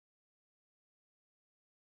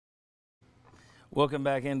Welcome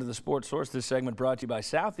back into the Sports Source. This segment brought to you by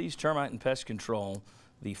Southeast Termite and Pest Control.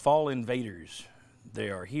 The fall invaders, they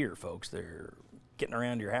are here, folks. They're getting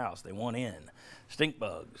around your house. They want in. Stink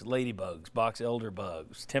bugs, ladybugs, box elder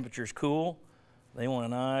bugs. Temperature's cool. They want a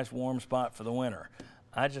nice warm spot for the winter.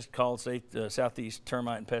 I just called Southeast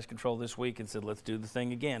Termite and Pest Control this week and said, let's do the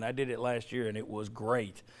thing again. I did it last year, and it was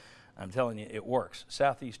great. I'm telling you, it works.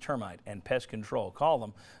 Southeast Termite and Pest Control. Call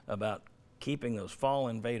them about keeping those fall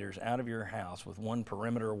invaders out of your house with one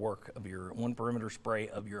perimeter spray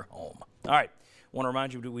of your home. All right. Want to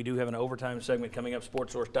remind you, we do have an overtime segment coming up,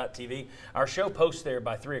 sportsource.tv. Our show posts there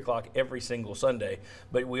by 3 o'clock every single Sunday,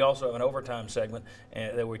 but we also have an overtime segment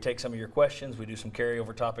that we take some of your questions. We do some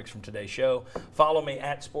carryover topics from today's show. Follow me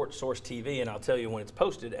at SportsSource.tv, and I'll tell you when it's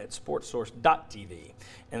posted at sportsource.tv.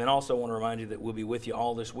 And then also want to remind you that we'll be with you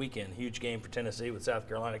all this weekend. Huge game for Tennessee with South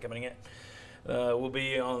Carolina coming in. We'll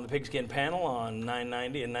be on the Pigskin panel on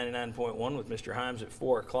 990 and 99.1 with Mr. Himes at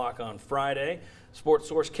 4 o'clock on Friday. Sports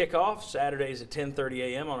Source kickoff Saturdays at 10:30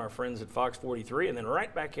 a.m. on our friends at Fox 43, and then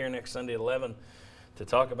right back here next Sunday at 11 to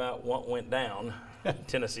talk about what went down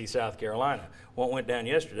Tennessee, South Carolina. What went down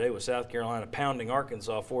yesterday was South Carolina pounding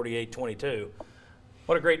Arkansas 48-22.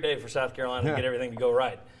 What a great day for South Carolina to get everything to go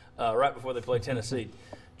right before they play Tennessee.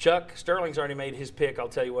 Chuck, Sterling's already made his pick. I'll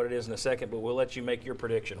tell you what it is in a second, but we'll let you make your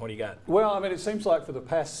prediction. What do you got? Well, I mean, it seems like for the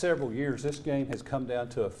past several years, this game has come down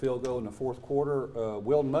to a field goal in the fourth quarter.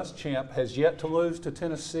 Will Muschamp has yet to lose to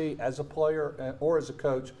Tennessee as a player or as a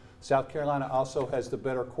coach. South Carolina also has the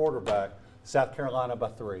better quarterback. South Carolina by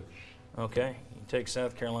 3. Okay. You take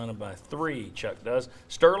South Carolina by 3, Chuck does.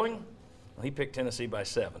 Sterling, well, he picked Tennessee by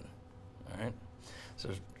 7. All right. So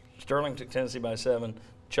Sterling took Tennessee by 7.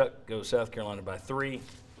 Chuck goes South Carolina by 3.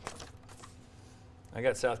 I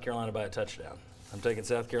got South Carolina by a touchdown. I'm taking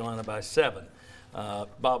South Carolina by 7.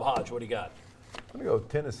 Bob Hodge, what do you got? I'm going to go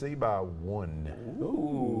Tennessee by 1.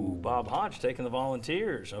 Ooh, Bob Hodge taking the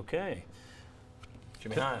Volunteers. Okay.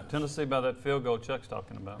 Jimmy Himes. Tennessee by that field goal Chuck's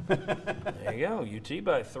talking about. There you go. UT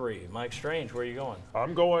by 3. Mike Strange, where are you going?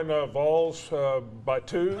 I'm going Vols by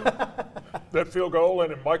 2. That field goal,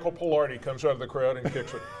 and then Michael Pilardi comes out of the crowd and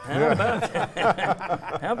kicks it. How about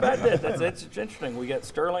that? How about that? That's interesting. We got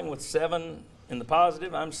Sterling with 7 in the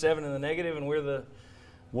positive. I'm 7 in the negative, and we're the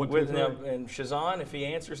and Shazan, if he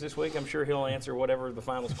answers this week, I'm sure he'll answer whatever the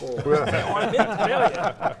final score was. I didn't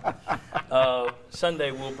tell you.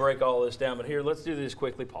 Sunday we'll break all this down, but here, let's do this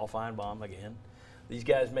quickly. Paul Feinbaum again. These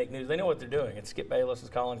guys make news. They know what they're doing. It's Skip Bayless, it's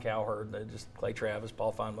Colin Cowherd, just Clay Travis,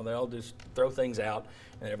 Paul Feinbaum. They all just throw things out,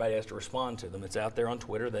 and everybody has to respond to them. It's out there on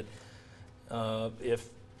Twitter that if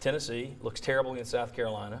Tennessee looks terrible against South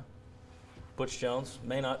Carolina, Butch Jones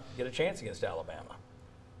may not get a chance against Alabama.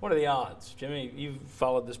 What are the odds? Jimmy, you've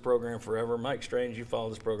followed this program forever. Mike Strange, you've followed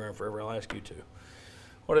this program forever. I'll ask you too.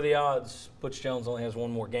 What are the odds Butch Jones only has one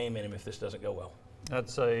more game in him if this doesn't go well? I'd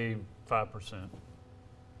say 5%.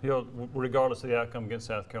 He'll, regardless of the outcome against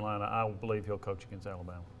South Carolina, I believe he'll coach against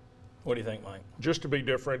Alabama. What do you think, Mike? Just to be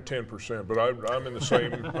different, 10%. But I'm in the same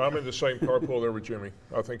carpool there with Jimmy.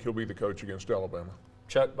 I think he'll be the coach against Alabama.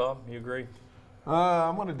 Chuck, Bob, you agree?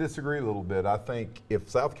 I'm going to disagree a little bit. I think if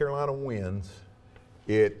South Carolina wins,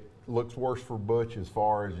 it looks worse for Butch as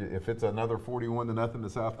far as if it's another 41-0 to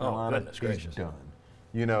South Carolina, he's done.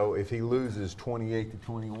 You know, if he loses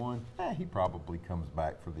 28-21, he probably comes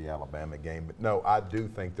back for the Alabama game. But no, I do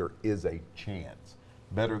think there is a chance,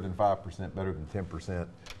 better than 5%, better than 10%,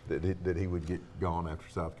 that he would get gone after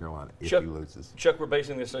South Carolina if he loses. Chuck, we're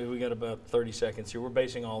basing this, we got about 30 seconds here. We're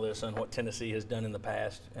basing all this on what Tennessee has done in the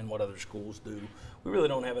past and what other schools do. We really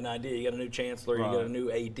don't have an idea. You got a new chancellor, you got a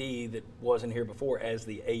new AD that wasn't here before as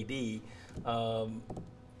the AD.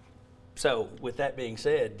 So, with that being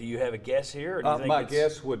said, do you have a guess here? Or do you think my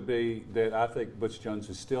guess would be that I think Butch Jones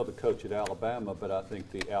is still the coach at Alabama, but I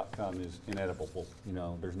think the outcome is inevitable. You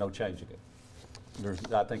know, there's no changing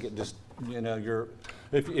it. I think it just, you know,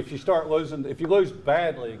 if you start losing, if you lose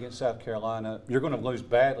badly against South Carolina, you're going to lose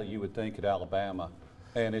badly, you would think, at Alabama.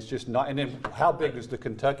 And it's just not. And then how big does the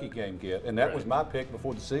Kentucky game get? And that was my pick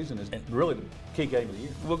before the season. Is really the key game of the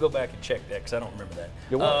year. We'll go back and check that because I don't remember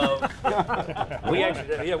that. We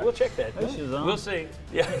actually, we'll check that. We'll see.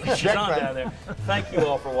 Yeah, Shazan down there. Thank you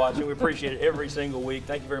all for watching. We appreciate it every single week.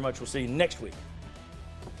 Thank you very much. We'll see you next week.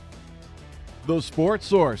 The Sports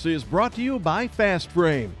Source is brought to you by Fast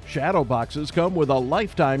Frame. Shadow boxes come with a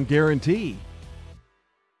lifetime guarantee.